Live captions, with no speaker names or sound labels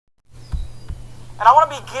And I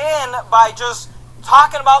want to begin by just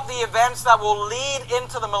talking about the events that will lead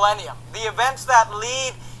into the millennium, the events that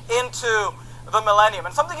lead into the millennium.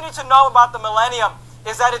 And something you need to know about the millennium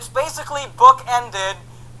is that it's basically bookended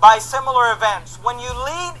by similar events. When you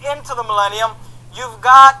lead into the millennium, you've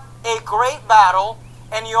got a great battle,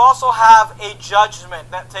 and you also have a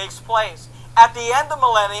judgment that takes place. At the end of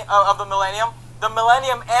the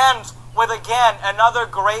millennium ends with, again, another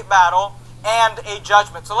great battle and a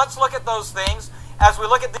judgment. So let's look at those things as we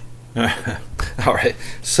look at the... All right.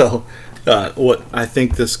 So what I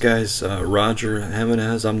think this guy's Roger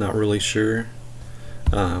Jimenez, I'm not really sure.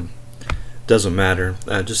 Doesn't matter.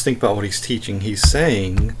 Just think about what he's teaching. He's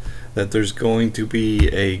saying that there's going to be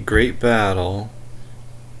a great battle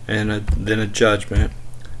and then a judgment,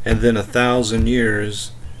 and then 1,000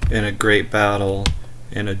 years and a great battle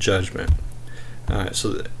and a judgment. Alright,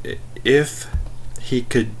 so if he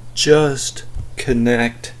could just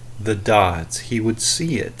connect the dots, he would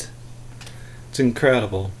see it. It's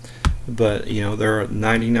incredible. But, you know, there are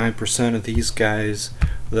 99% of these guys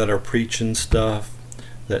that are preaching stuff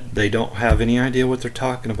that they don't have any idea what they're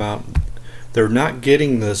talking about. They're not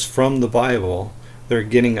getting this from the Bible. They're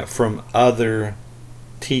getting it from other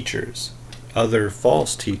teachers, other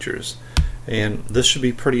false teachers. And this should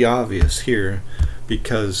be pretty obvious here,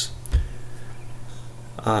 because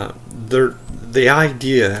the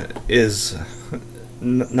idea is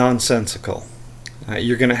nonsensical.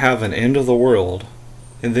 You're going to have an end of the world,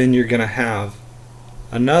 and then you're going to have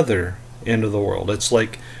another end of the world. It's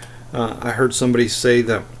like I heard somebody say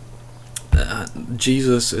that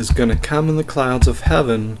Jesus is going to come in the clouds of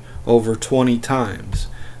heaven over 20 times.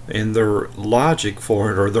 And their logic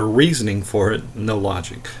for it, or their reasoning for it, no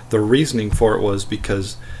logic. The reasoning for it was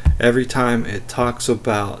because every time it talks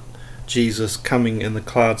about Jesus coming in the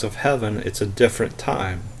clouds of heaven, it's a different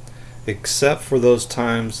time, except for those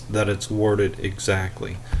times that it's worded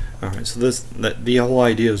exactly. Alright, so the whole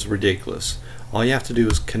idea is ridiculous. All you have to do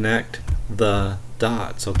is connect the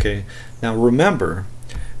dots, okay? Now remember,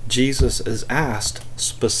 Jesus is asked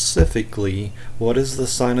specifically, what is the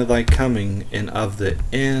sign of thy coming and of the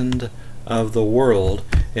end of the world?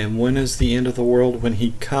 And when is the end of the world? When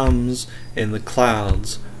he comes in the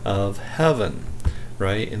clouds of heaven,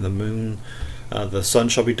 right? And the moon, the sun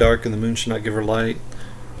shall be dark and the moon shall not give her light.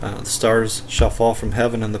 The stars shall fall from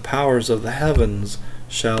heaven, and the powers of the heavens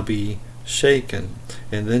shall be shaken.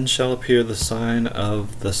 And then shall appear the sign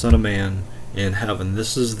of the Son of Man in heaven.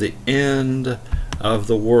 This is the end of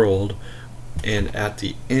the world, and at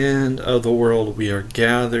the end of the world we are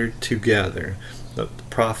gathered together. The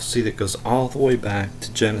prophecy that goes all the way back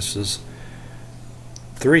to Genesis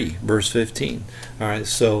 3 verse 15. Alright,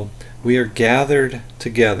 so we are gathered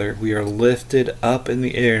together, we are lifted up in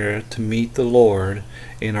the air to meet the Lord,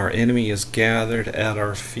 and our enemy is gathered at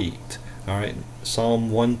our feet. Alright,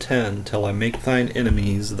 Psalm 110, till I make thine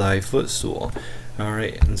enemies thy footstool.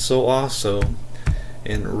 Alright, and so also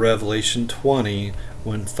in Revelation 20,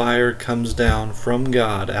 when fire comes down from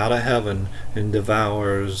God out of heaven and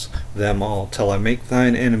devours them all, till I make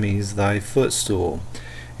thine enemies thy footstool.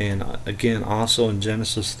 And again, also in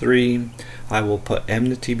Genesis 3, I will put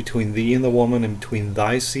enmity between thee and the woman, and between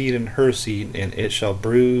thy seed and her seed, and it shall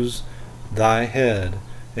bruise thy head,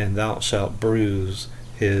 and thou shalt bruise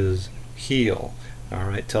his heel.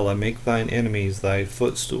 Alright, till I make thine enemies thy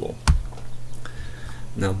footstool.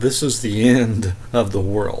 Now this is the end of the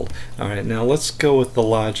world. Alright, now let's go with the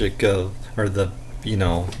logic of, or the, you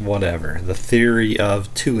know, whatever, the theory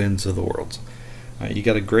of two ends of the world. Alright, you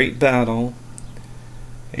got a great battle,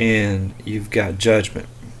 and you've got judgment.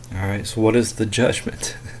 Alright, so what is the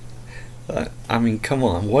judgment? I mean, come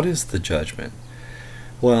on, what is the judgment?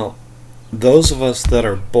 Well, those of us that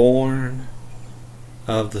are born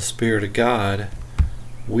of the Spirit of God,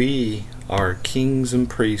 we are kings and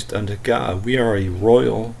priests unto God. We are a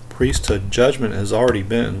royal priesthood. Judgment has already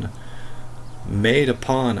been made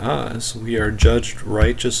upon us. We are judged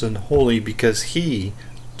righteous and holy because He,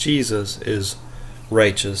 Jesus, is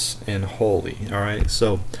righteous and holy. Alright,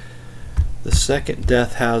 so the second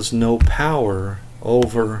death has no power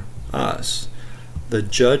over us. The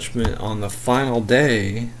judgment on the final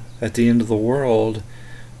day at the end of the world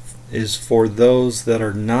is for those that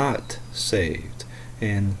are not saved,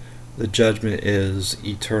 and the judgment is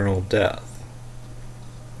eternal death.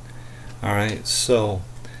 Alright, so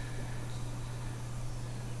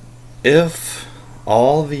if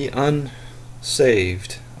all the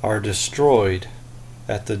unsaved are destroyed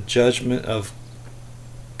at the judgment of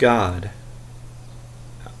God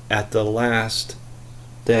at the last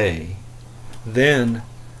day, then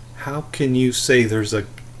how can you say there's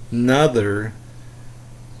another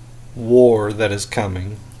war that is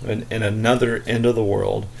coming, in another end of the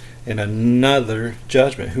world, in another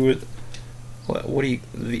judgment. What do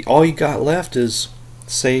you? All you got left is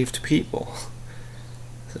saved people.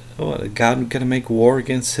 What, God gonna make war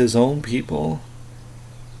against His own people?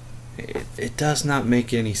 It does not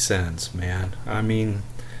make any sense, man. I mean,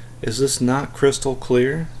 is this not crystal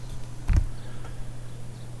clear?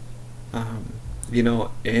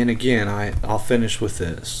 And again, I'll finish with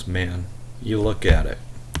this, man. You look at it.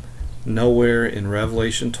 Nowhere in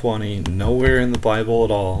Revelation 20, nowhere in the Bible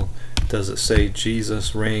at all, does it say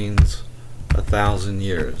Jesus reigns 1,000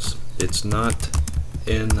 years. It's not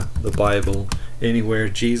in the Bible anywhere.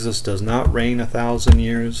 Jesus does not reign 1,000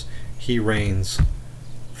 years. He reigns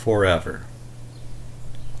forever.